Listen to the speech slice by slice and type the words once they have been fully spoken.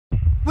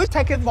We're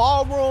taking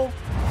ballroom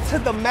to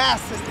the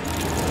masses.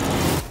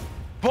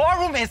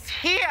 Ballroom is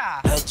here.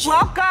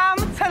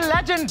 Welcome to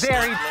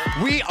Legendary.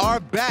 We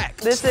are back.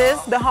 This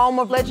is the home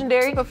of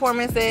legendary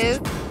performances.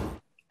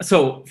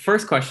 So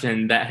first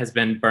question that has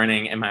been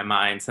burning in my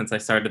mind since I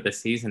started this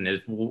season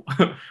is,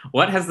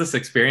 what has this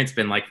experience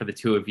been like for the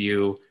two of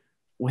you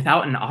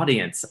without an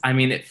audience? I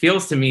mean, it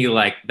feels to me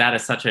like that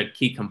is such a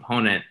key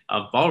component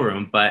of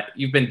ballroom, but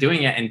you've been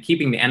doing it and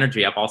keeping the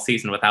energy up all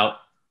season without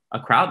a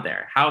crowd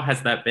there. How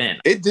has that been?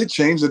 It did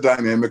change the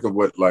dynamic of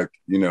what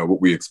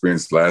we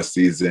experienced last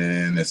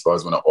season as far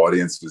as when the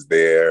audience was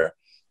there.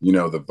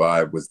 The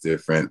vibe was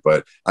different,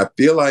 but I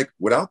feel like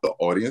without the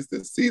audience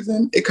this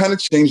season, it kind of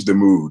changed the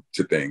mood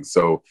to things.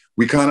 So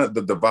we kind of,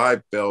 the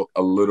vibe felt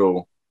a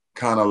little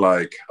kind of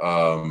like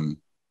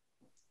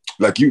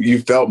you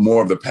felt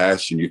more of the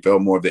passion, you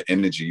felt more of the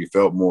energy, you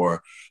felt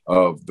more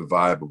of the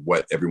vibe of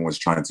what everyone's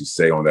trying to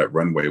say on that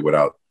runway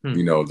without,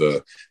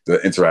 the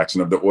interaction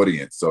of the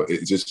audience. So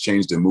it just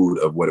changed the mood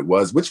of what it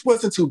was, which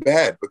wasn't too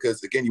bad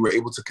because again, you were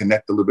able to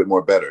connect a little bit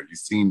more better. You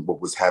seen what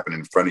was happening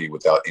in front of you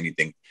without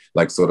anything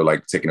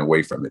taken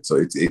away from it.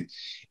 So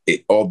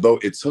it although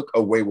it took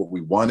away what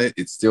we wanted,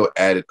 it still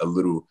added a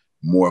little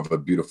more of a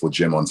beautiful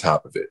gem on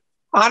top of it.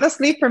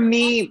 Honestly, for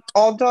me,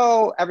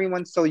 although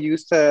everyone's so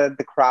used to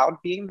the crowd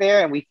being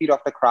there and we feed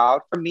off the crowd,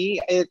 for me,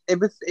 it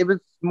was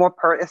more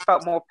it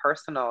felt more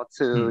personal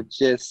to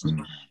just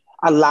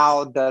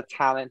allow the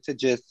talent to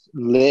just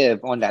live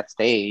on that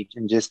stage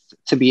and just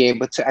to be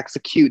able to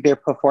execute their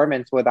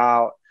performance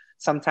without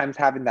sometimes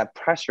having that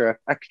pressure of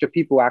extra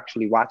people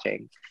actually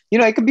watching.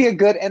 It could be a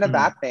good and a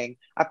bad thing.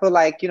 I feel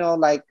like,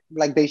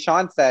 like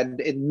Dashaun said,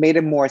 it made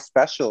it more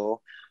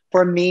special.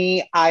 For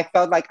me, I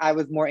felt like I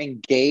was more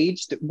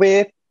engaged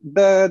with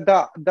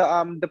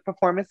the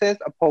performances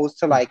opposed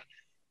to like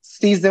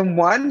season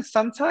one.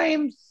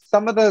 Sometimes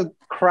some of the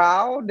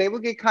crowd, they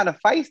would get kind of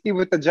feisty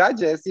with the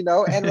judges,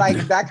 and like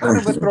that kind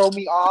of would throw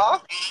me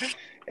off.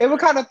 It would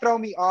kind of throw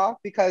me off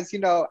because,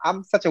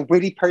 I'm such a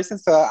witty person.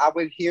 So I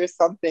would hear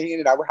something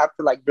and I would have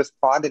to like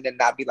respond and then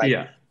not be like,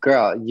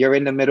 girl, you're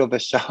in the middle of a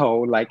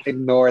show, like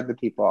ignore the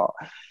people.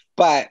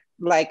 But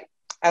like,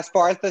 as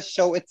far as the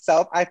show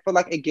itself, I feel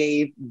like it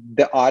gave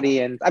the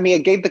audience,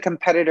 it gave the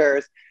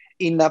competitors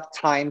enough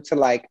time to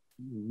like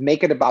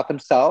make it about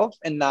themselves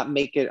and not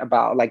make it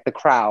about like the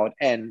crowd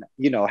and,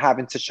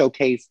 having to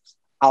showcase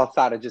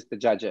outside of just the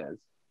judges.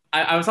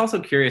 I was also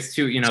curious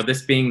too,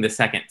 this being the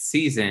second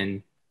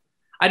season,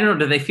 I don't know,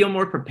 do they feel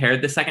more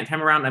prepared the second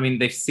time around? I mean,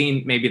 they've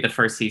seen maybe the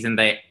first season,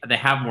 they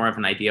have more of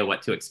an idea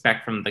what to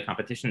expect from the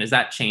competition. Does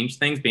that change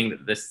things being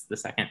this the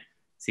second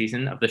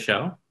season of the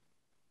show?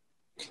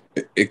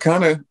 It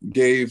kind of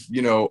gave,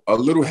 a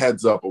little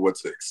heads up of what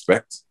to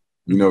expect,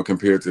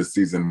 compared to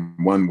season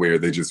one where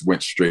they just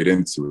went straight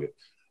into it.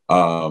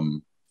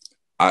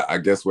 I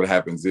guess what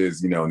happens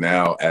is,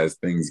 now as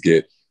things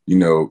get,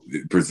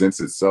 it presents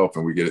itself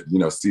and we get,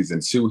 season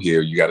two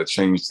here, you got to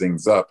change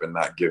things up and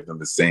not give them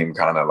the same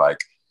kind of like,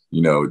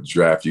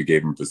 draft you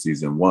gave them for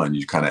season one.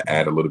 You kind of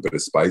add a little bit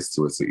of spice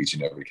to it so each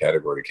and every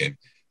category can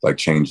like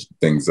change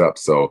things up.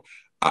 So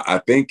I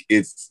think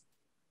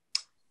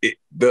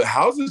the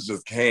houses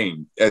just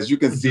came. As you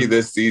can see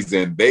this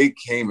season, they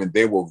came and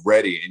they were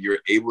ready and you're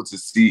able to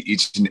see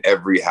each and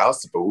every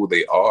house for who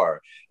they are.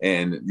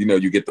 And,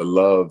 you get to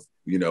love,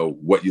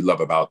 what you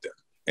love about them.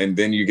 And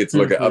then you get to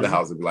look at other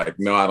houses and be like,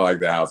 no, I don't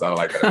like that house. I don't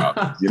like that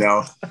about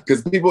them,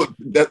 because people,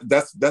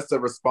 that's the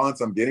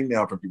response I'm getting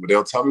now from people.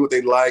 They'll tell me what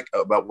they like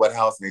about what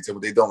house and they tell me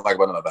what they don't like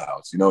about another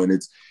house,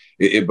 and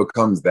it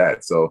becomes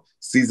that. So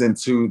season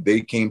two, they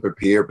came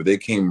prepared, but they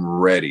came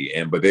ready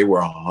but they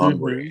were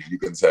hungry. You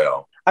can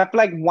tell. I feel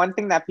like one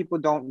thing that people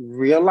don't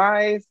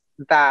realize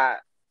that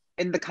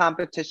in the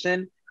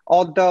competition,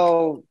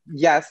 although,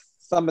 yes,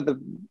 some of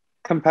the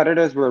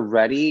competitors were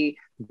ready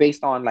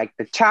based on like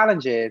the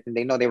challenges and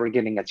they know they were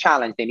getting a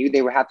challenge. They knew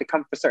they would have to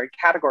come for certain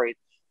categories,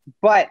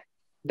 but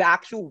the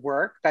actual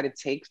work that it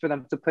takes for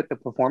them to put the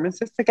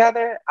performances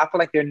together, I feel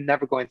like they're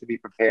never going to be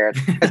prepared,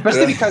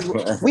 especially because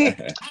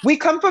we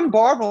come from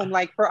ballroom.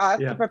 Like for us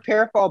to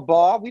prepare for a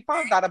ball, we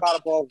found out about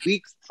a ball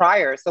weeks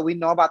prior. So we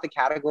know about the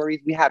categories.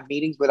 We have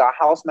meetings with our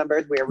house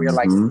members where we're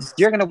like,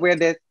 you're going to wear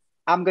this,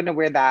 I'm going to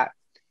wear that.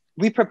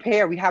 We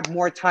prepare, we have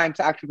more time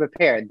to actually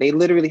prepare. They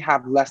literally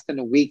have less than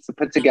a week to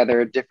put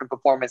together different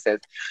performances.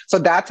 So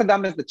that to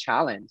them is the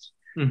challenge.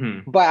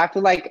 But I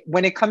feel like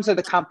when it comes to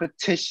the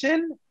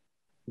competition,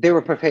 they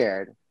were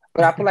prepared.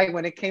 But I feel like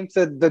when it came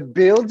to the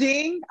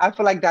building, I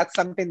feel like that's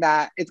something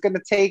that it's gonna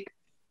take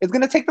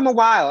them a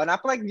while. And I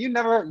feel like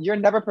you're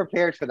never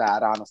prepared for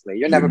that, honestly.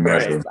 You're never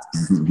prepared for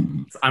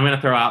that. I'm gonna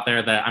throw out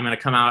there that I'm gonna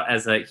come out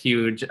as a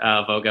huge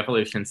Vogue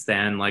Evolution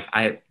stan. Like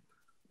I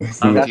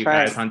loved you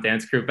guys on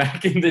Dance Crew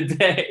back in the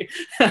day.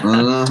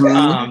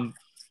 I'm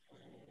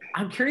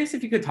curious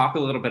if you could talk a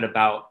little bit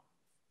about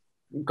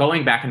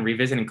going back and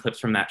revisiting clips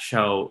from that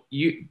show.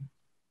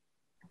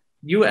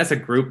 You as a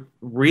group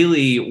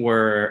really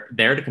were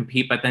there to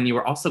compete, but then you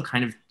were also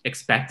kind of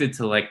expected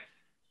to like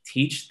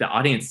teach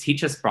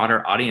us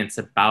broader audience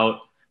about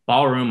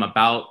ballroom,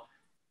 about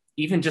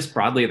even just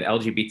broadly the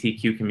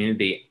LGBTQ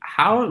community.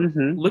 How,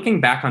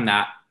 looking back on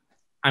that,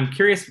 I'm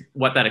curious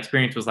what that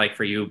experience was like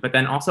for you, but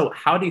then also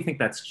how do you think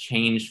that's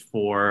changed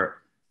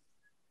for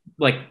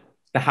like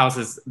the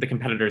houses, the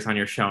competitors on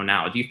your show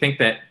now? Do you think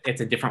that it's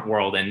a different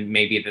world and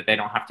maybe that they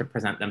don't have to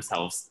present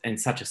themselves in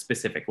such a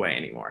specific way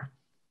anymore?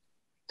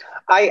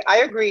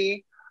 I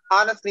agree.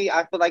 Honestly,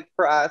 I feel like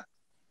for us,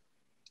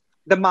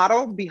 the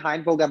model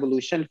behind Vogue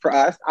Evolution for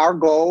us, our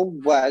goal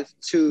was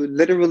to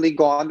literally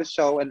go on the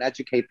show and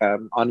educate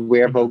them on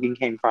where voguing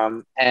came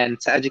from, and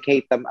to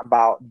educate them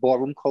about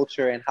ballroom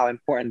culture and how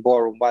important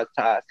ballroom was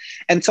to us,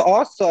 and to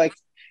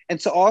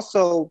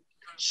also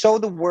show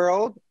the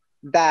world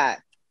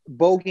that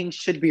voguing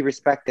should be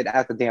respected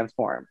as a dance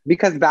form,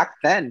 because back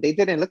then they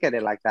didn't look at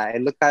it like that.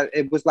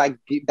 It was like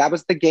that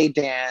was the gay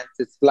dance.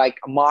 It's like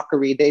a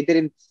mockery. They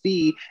didn't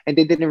see and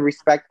they didn't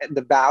respect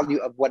the value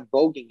of what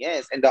voguing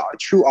is and the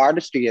true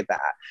artistry of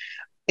that.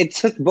 It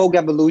took Vogue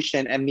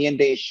Evolution and me and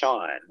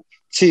Dashaun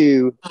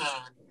to,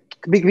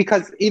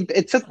 because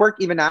it took work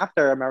even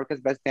after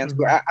America's Best Dance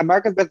School.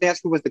 America's Best Dance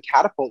School was the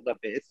catapult of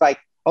it. It's like,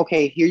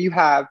 okay, here you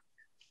have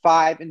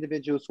 5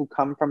 individuals who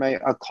come from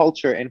a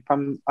culture and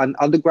from an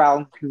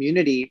underground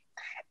community.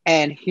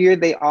 And here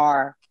they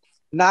are,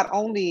 not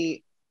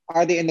only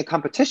are they in the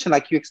competition,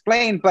 like you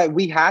explained, but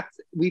we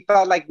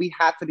felt like we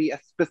had to be a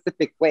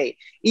specific way.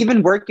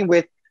 Even working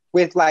with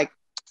like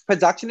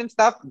production and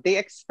stuff, they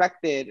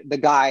expected the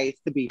guys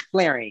to be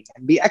flaring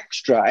and be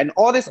extra and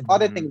all this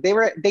other thing.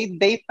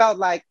 They felt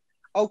like,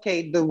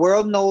 okay, the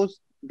world knows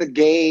the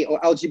gay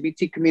or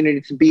LGBT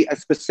community to be a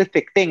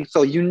specific thing,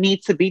 so you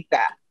need to beat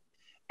that.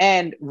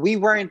 And we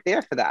weren't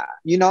there for that.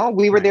 You know,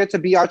 we were there to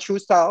be our true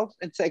selves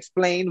and to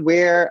explain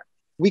where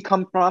we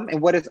come from and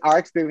what is our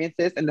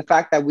experiences and the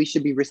fact that we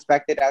should be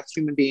respected as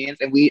human beings,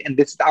 and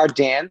this is our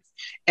dance,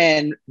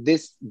 and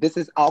this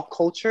is our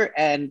culture,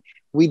 and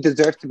we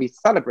deserve to be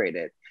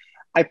celebrated.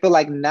 I feel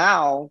like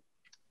now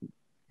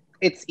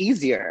it's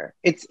easier.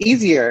 It's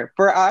easier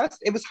for us.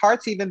 It was hard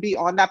to even be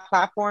on that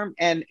platform,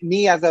 and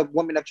me as a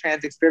woman of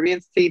trans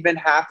experience to even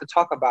have to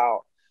talk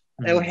about,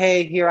 oh,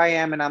 hey, here I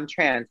am and I'm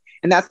trans.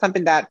 And that's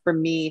something that for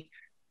me,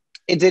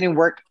 it didn't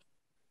work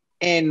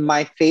in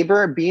my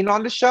favor being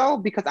on the show,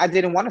 because I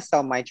didn't want to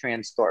sell my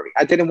trans story.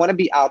 I didn't want to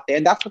be out there.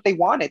 And that's what they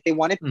wanted. They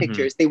wanted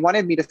pictures. They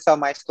wanted me to sell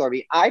my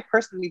story. I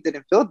personally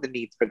didn't feel the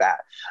need for that.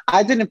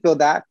 I didn't feel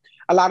that.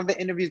 A lot of the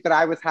interviews that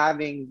I was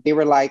having, they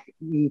were like,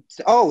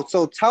 oh,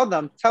 so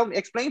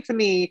explain to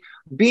me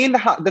being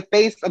the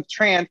face of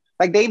trans.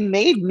 Like, they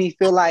made me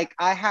feel like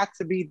I had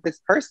to be this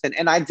person,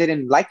 and I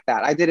didn't like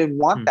that. I didn't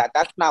want that.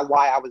 That's not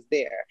why I was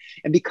there.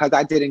 And because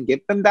I didn't give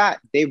them that,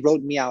 they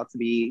wrote me out to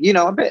be, you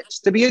know, a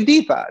bitch, to be a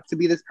diva, to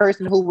be this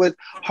person who was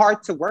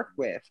hard to work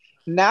with.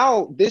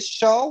 Now, this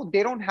show,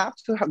 they don't have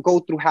to go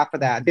through half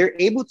of that. They're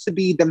able to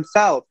be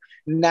themselves.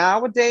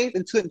 Nowadays,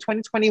 in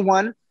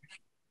 2021,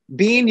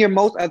 being your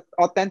most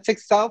authentic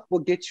self will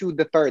get you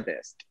the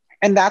furthest.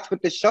 And that's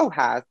what the show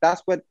has.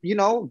 That's what, you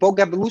know, Vogue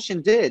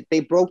Evolution did.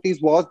 They broke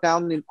these walls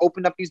down and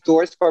opened up these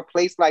doors for a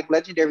place like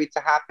Legendary to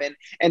happen,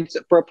 and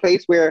for a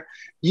place where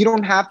you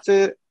don't have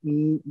to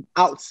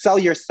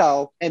outsell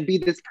yourself and be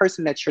this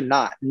person that you're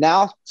not.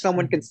 Now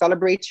someone can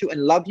celebrate you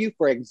and love you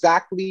for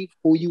exactly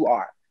who you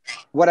are.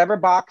 Whatever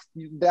box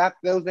that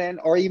fills in,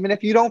 or even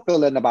if you don't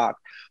fill in the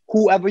box,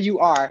 whoever you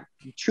are,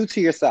 true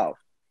to yourself.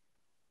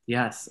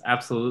 Yes,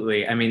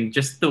 absolutely. I mean,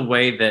 just the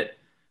way that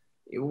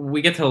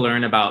we get to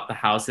learn about the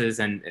houses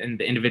and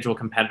the individual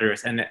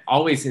competitors, and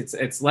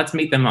it's let's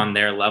meet them on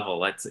their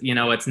level. It's, you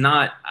know, it's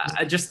not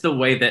just the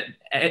way that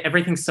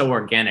everything's so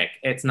organic.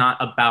 It's not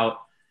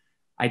about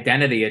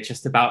identity. It's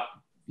just about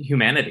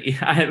humanity.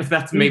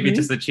 That's maybe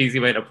just a cheesy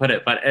way to put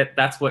it, but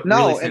that's what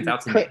really stands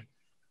out to me.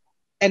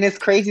 And it's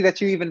crazy that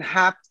you even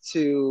have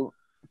to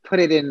put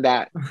it in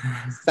that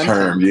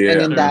term,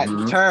 and in that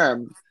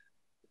term.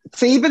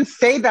 To even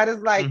say that is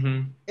like,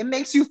 it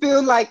makes you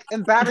feel like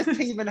embarrassed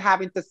to even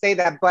having to say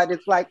that. But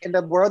it's like, in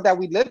the world that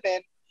we live in,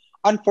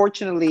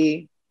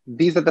 unfortunately,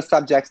 these are the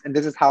subjects, and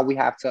this is how we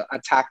have to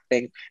attack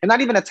things. And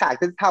not even attack,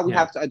 this is how we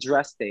have to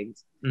address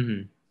things.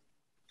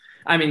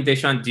 I mean,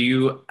 Dashaun, do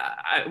you,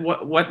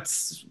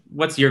 what's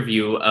your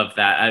view of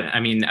that? I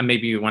mean,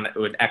 maybe you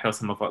would echo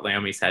some of what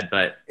Leiomy said,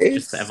 but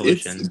just the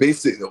evolution. It's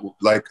basically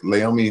like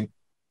Leiomy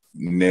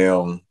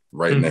nailed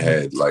right in the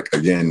head. Like,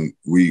 again,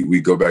 we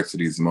go back to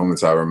these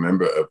moments. I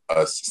remember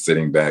us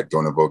sitting back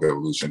during the Vogue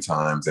Evolution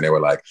times, and they were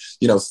like,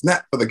 you know,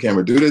 snap for the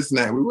camera, do this and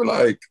that. We were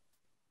like,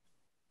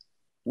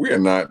 we are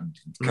not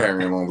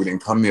carrying on. We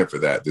didn't come here for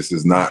that. This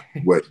is not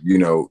what, you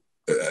know,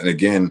 and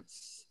again,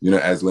 you know,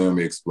 as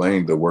Leiomy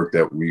explained, the work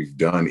that we've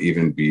done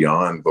even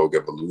beyond Vogue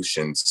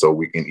Evolution, so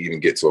we can even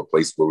get to a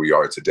place where we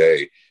are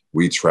today.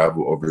 We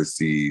travel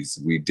overseas.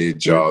 We did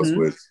jobs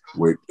with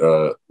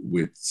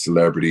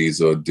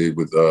celebrities, or did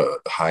with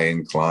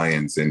high-end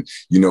clients, and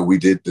you know, we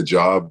did the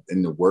job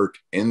and the work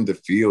in the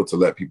field to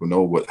let people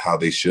know how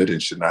they should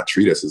and should not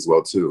treat us as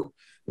well too.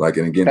 Like,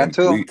 and again, That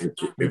too.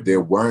 if there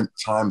weren't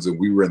times when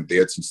we weren't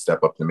there to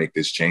step up to make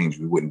this change,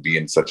 we wouldn't be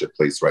in such a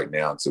place right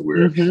now. So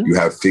where you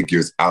have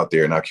figures out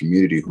there in our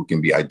community who can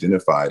be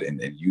identified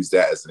and use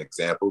that as an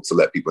example to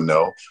let people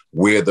know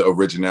where the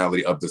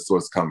originality of the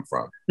source come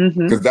from.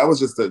 Because that was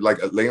just like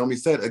Leiomy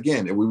said,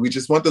 again, we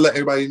just want to let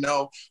everybody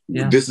know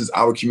this is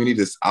our community,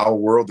 this is our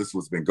world, this is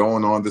what's been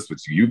going on, this is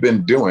what you've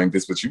been doing,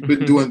 this is what you've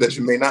been doing that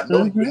you may not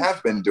know you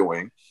have been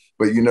doing.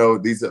 But, you know,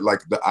 these are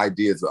like the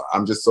ideas.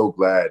 I'm just so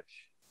glad,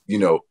 you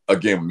know,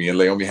 again, me and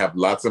Leiomy have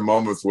lots of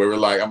moments where we're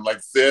like, I'm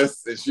like,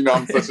 sis, and, you know,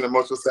 I'm such an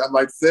emotional state. I'm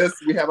like, sis,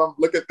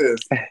 look at this.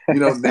 You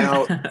know,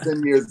 now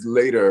 10 years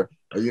later,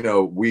 you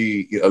know,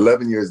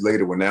 11 years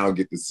later, we now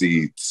get to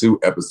see 2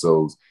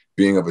 episodes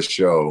being of a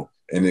show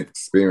and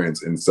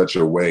experience in such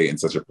a way, in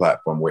such a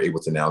platform, we're able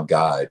to now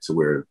guide to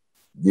where,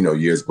 you know,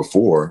 years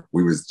before,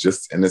 we was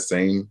just in the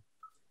same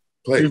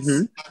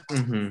place.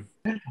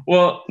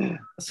 Well,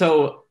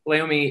 so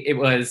Leiomy, it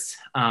was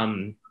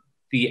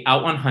the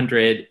Out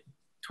 100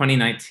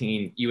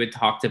 2019, you had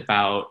talked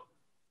about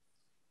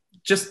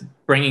just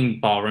bringing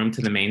ballroom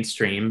to the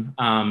mainstream.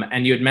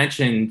 And you had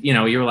mentioned, you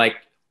know, you were like,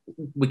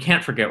 we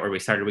can't forget where we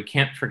started. We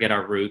can't forget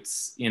our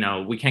roots. You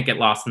know, we can't get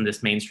lost in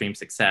this mainstream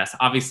success.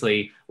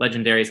 Obviously,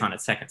 Legendary is on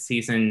its 2nd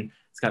season.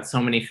 It's got so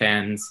many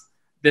fans.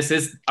 This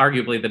is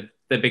arguably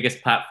the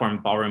biggest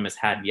platform ballroom has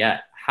had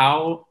yet.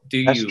 How do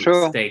you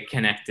stay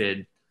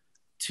connected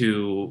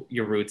to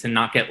your roots and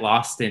not get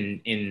lost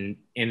in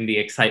the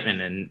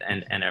excitement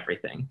and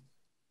everything?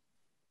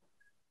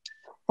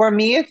 For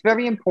me, it's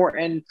very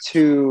important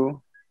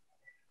to.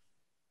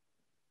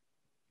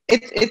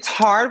 It's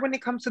hard when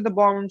it comes to the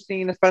ballroom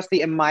scene,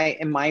 especially in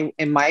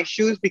my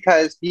shoes,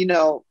 because, you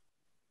know,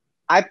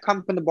 I've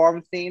come from the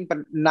ballroom scene, but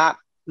not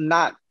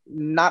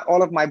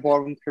all of my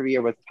ballroom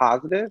career was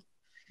positive.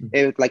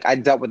 It was like I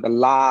dealt with a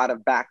lot of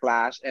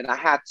backlash, and I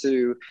had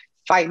to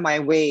fight my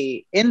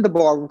way in the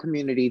ballroom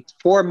community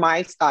for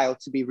my style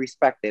to be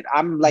respected.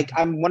 I'm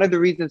one of the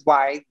reasons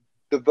why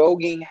the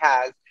voguing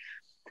has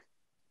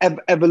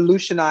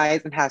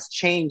evolutionized and has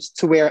changed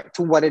to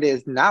what it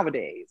is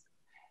nowadays.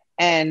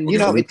 And, you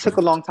know, it took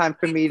a long time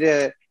for me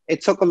to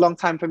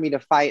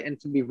fight and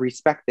to be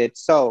respected.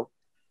 So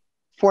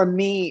for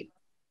me,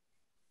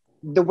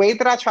 the way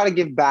that I try to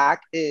give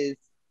back is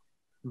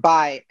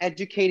by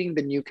educating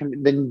the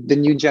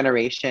new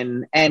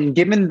generation and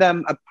giving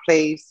them a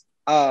place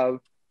of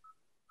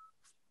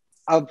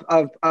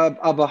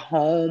a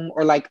home,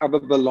 or like of a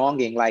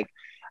belonging. Like,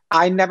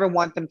 I never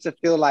want them to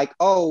feel like,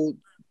 oh,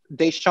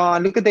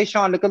 Dashaun, look at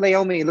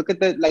Leiomy, look at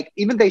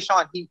even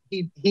Dashaun, he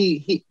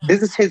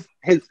this is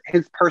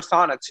his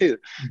persona too.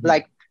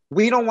 Like,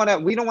 we don't want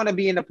to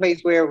be in a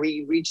place where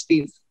we reach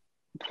these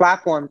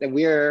platforms and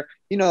we're,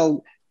 you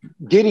know,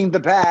 getting the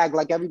bag,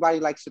 like everybody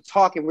likes to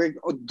talk, and we're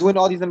doing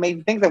all these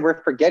amazing things and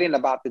we're forgetting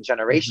about the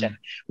generation.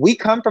 We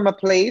come from a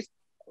place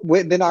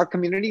within our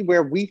community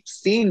where we've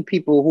seen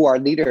people who are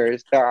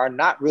leaders that are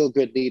not real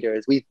good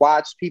leaders. We've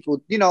watched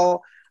people,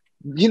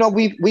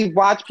 we've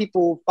watched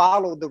people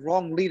follow the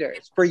wrong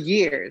leaders for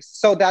years.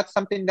 So that's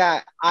something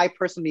that I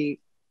personally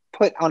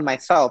put on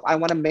myself. I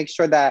want to make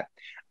sure that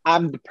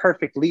I'm the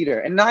perfect leader,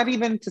 and not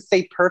even to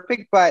say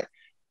perfect, but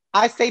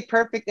I say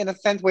perfect in a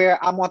sense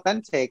where I'm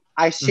authentic.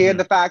 I share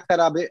the fact that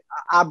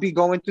I'll be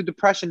going through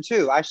depression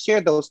too. I share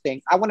those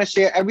things. I want to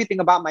share everything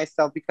about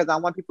myself because I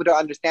want people to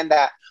understand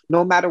that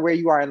no matter where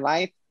you are in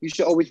life, you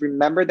should always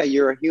remember that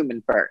you're a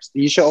human first.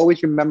 You should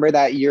always remember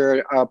that you're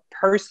a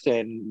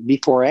person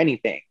before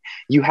anything.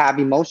 You have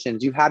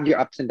emotions, you have your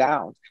ups and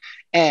downs.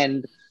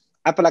 And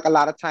I feel like a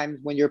lot of times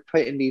when you're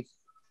put in these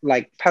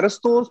like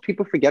pedestals,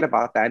 people forget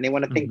about that, and they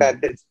want to think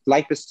that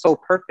life is so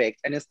perfect.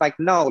 And it's like,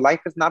 no, life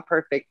is not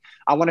perfect.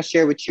 I want to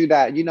share with you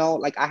that, you know,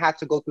 like I had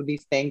to go through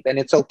these things and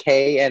it's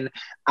okay. And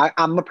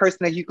I'm a person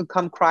that you can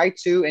come cry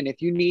to. And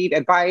if you need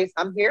advice,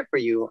 I'm here for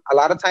you. A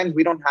lot of times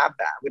we don't have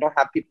that. We don't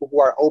have people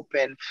who are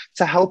open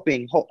to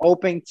helping,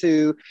 open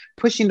to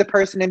pushing the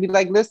person and be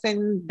like,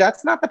 listen,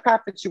 that's not the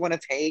path that you want to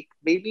take.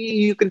 Maybe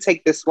you can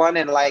take this one,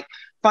 and like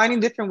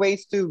finding different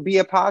ways to be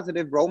a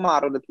positive role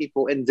model to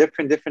people in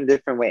different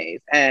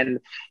ways. And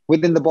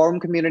within the ballroom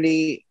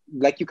community,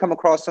 like you come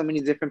across so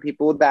many different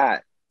people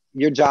that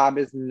your job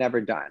is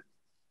never done.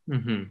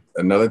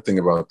 Another thing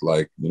about,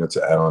 like, you know,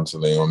 to add on to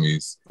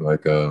Leiomy's,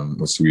 like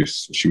what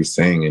she was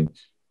saying, and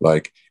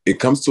like it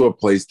comes to a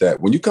place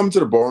that when you come to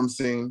the ballroom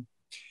scene,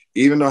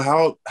 even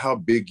though how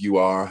big you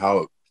are,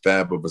 how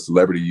fab of a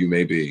celebrity you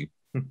may be,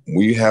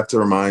 we have to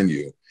remind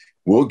you,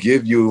 we'll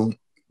give you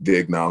the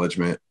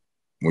acknowledgement.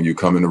 When you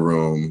come in the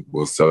room,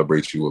 we'll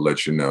celebrate you, we'll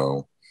let you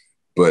know.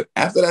 But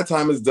after that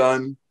time is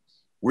done,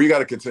 we got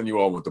to continue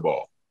on with the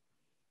ball.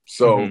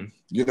 So,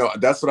 you know,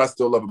 that's what I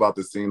still love about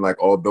the scene. Like,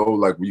 although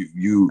like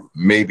you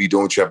may be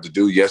doing what you have to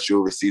do, yes,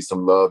 you'll receive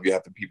some love. You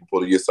have the people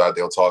pull to your side,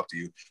 they'll talk to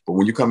you. But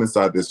when you come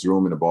inside this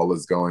room and the ball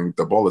is going,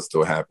 the ball is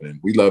still happening.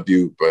 We love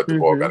you, but the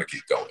ball got to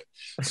keep going.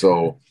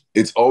 So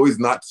it's always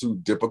not too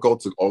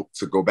difficult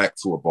to go back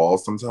to a ball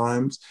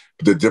sometimes.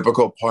 But the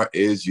difficult part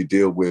is you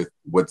deal with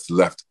what's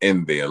left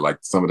in there, like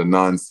some of the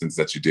nonsense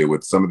that you deal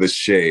with, some of the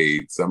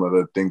shade, some of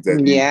the things that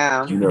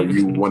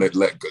you want to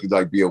let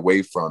like be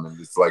away from, and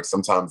it's like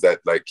sometimes that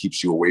like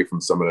keeps you away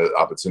from some of the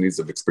opportunities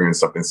of experiencing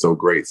something so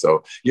great.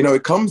 So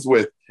it comes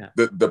with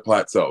the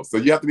plateau, so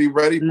you have to be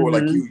ready for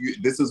like you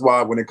this is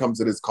why when it comes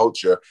to this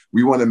culture,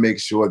 we want to make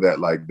sure that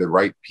like the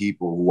right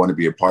people who want to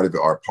be a part of it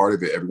are a part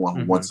of it. Everyone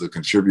who wants to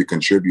contribute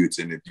contributes,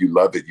 and if you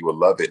love it, you will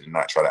love it and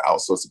not try to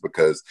outsource it,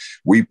 because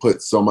we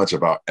put so much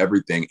of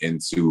everything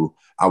into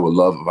our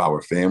love of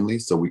our family,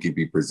 so we can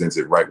be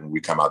presented right when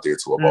we come out there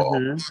to a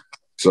ball.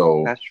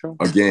 So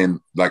again,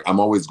 like I'm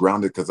always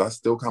grounded because I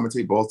still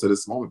commentate balls to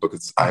this moment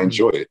because I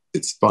enjoy it.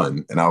 It's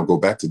fun, and I'll go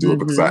back to do it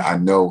because I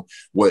know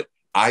what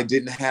I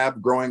didn't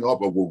have growing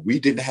up, or what we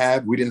didn't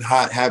have. We didn't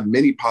have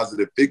many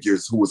positive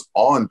figures who was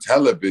on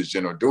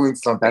television or doing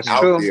something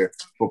out there,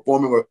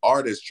 performing with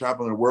artists,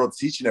 traveling the world,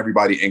 teaching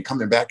everybody, and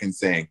coming back and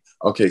saying,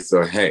 okay,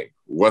 so hey,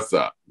 what's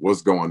up?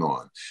 What's going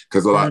on?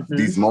 Because a lot of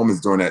these moments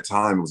during that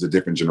time, it was a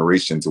different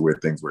generation to where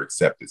things were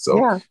accepted.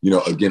 So,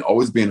 again,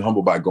 always being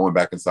humble by going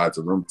back inside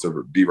the room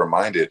to be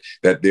reminded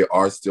that there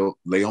are still,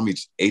 Leiomy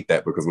ate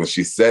that, because when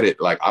she said it,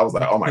 like, I was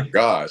like, oh my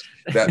gosh,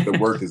 that the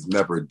work is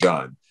never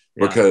done.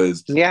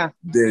 Because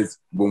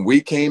when we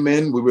came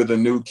in, we were the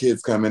new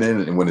kids coming in,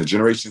 and when the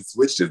generation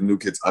switched, there's new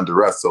kids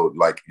under us. So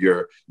like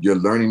you're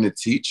learning to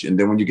teach, and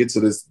then when you get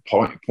to this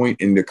point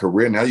in the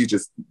career, now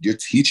you're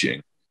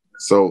teaching.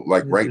 So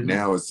like right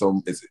now,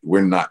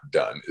 we're not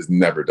done. It's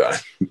never done.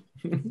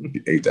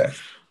 You ate that.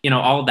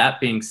 All that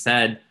being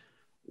said,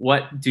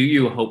 what do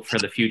you hope for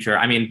the future?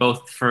 I mean,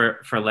 both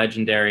for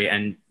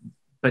Legendary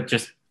but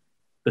just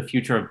the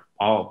future of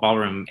all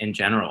ballroom in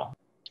general.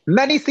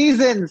 Many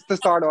seasons to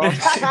start off.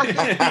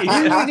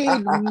 You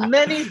need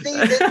many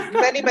seasons,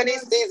 many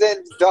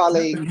seasons,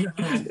 darling.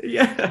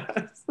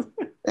 Yes.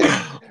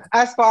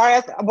 As far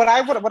as what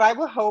I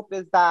would hope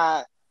is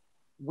that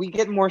we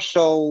get more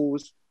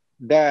shows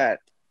that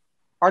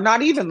are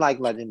not even like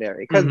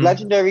Legendary, because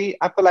Legendary,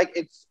 I feel like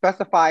it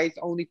specifies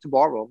only to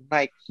ballroom.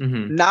 Like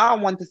now I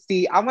want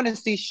to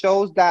see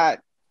shows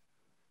that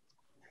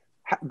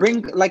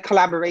bring like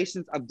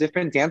collaborations of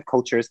different dance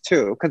cultures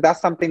too, because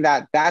that's something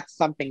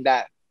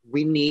that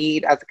we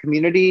need as a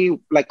community,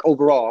 like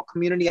overall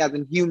community as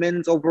in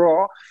humans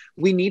overall.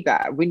 We need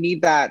that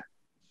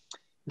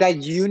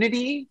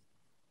unity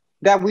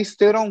that we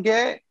still don't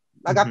get.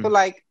 Like I feel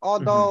like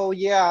although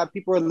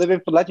people are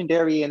living for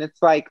Legendary, and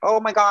it's like, oh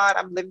my God,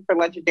 I'm living for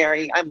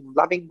Legendary, I'm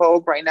loving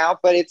Vogue right now,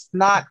 but it's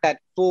not that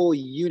full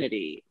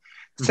unity.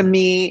 To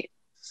me,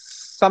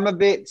 some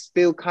of it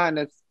still kind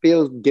of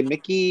feels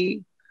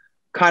gimmicky,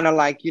 kind of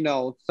like,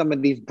 some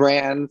of these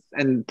brands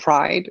and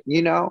Pride,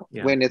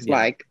 when it's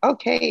like,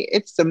 okay,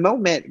 it's the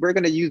moment, we're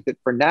gonna use it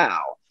for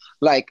now.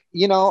 Like,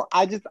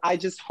 I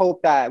just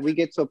hope that we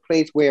get to a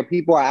place where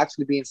people are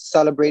actually being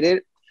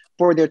celebrated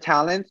for their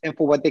talents and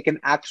for what they can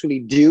actually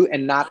do,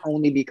 and not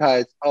only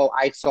because, oh,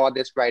 I saw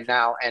this right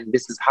now and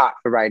this is hot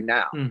for right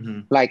now.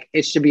 Like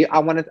it should be,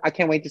 I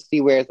can't wait to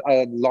see where it's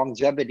a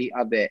longevity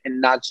of it,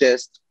 and not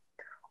just,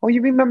 oh, you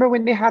remember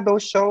when they had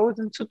those shows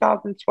in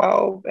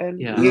 2012 and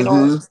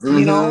remember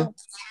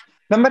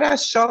that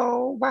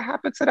show? What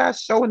happened to that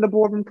show in the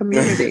ballroom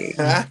community?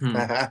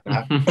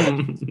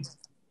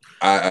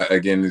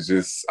 Again, it's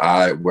just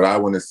what I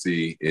want to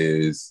see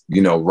is,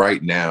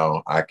 right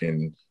now I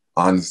can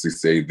honestly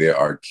say there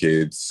are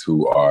kids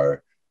who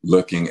are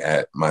looking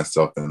at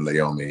myself and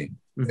Leiomy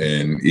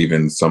and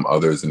even some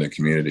others in the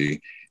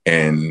community,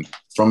 and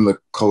from the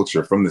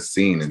culture, from the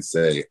scene, and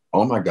say,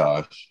 oh my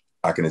gosh,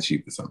 I can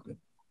achieve something.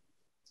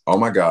 Oh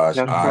my gosh,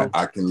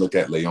 I can look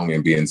at Leiomy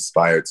and be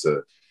inspired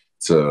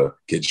to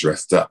get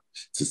dressed up,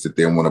 to sit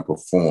there and want to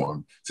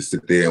perform, to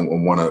sit there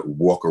and want to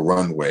walk a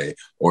runway,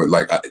 or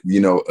like,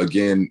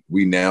 again,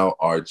 we now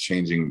are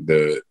changing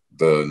the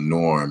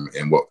norm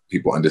and what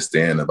people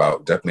understand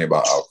definitely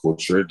about our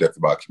culture, definitely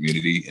about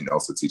community, and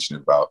also teaching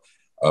about,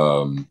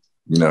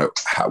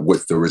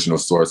 what's the original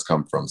source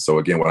come from. So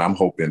again, what I'm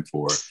hoping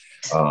for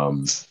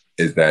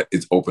is that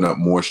it's open up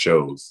more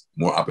shows,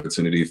 more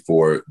opportunity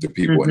for the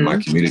people in my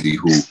community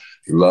who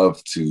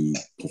love to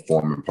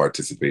perform and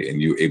participate,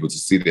 and you're able to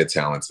see their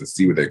talents and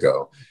see where they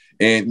go.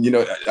 And,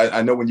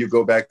 I know when you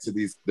go back to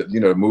these,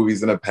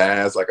 movies in the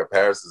past, like A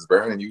Paris Is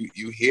Burning,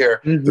 you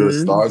hear the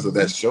stars of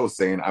that show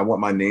saying, I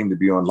want my name to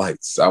be on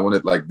lights. I want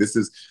it, like, this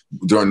is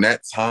during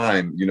that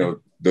time,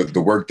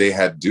 the work they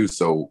had to do.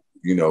 So,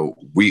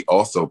 we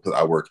also put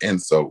our work in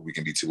so we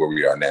can be to where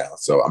we are now.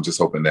 So I'm just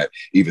hoping that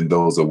even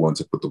those are willing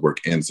to put the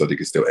work in so they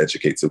can still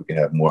educate, so we can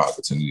have more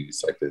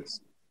opportunities like this.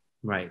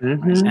 Right.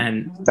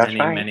 And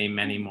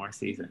many more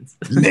seasons.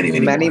 Many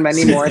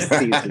more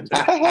seasons.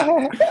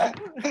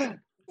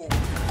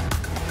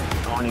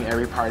 Owning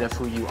every part of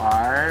who you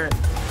are,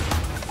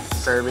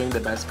 serving the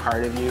best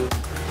part of you,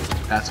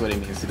 that's what it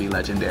means to be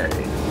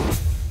Legendary.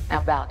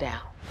 Now bow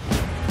down.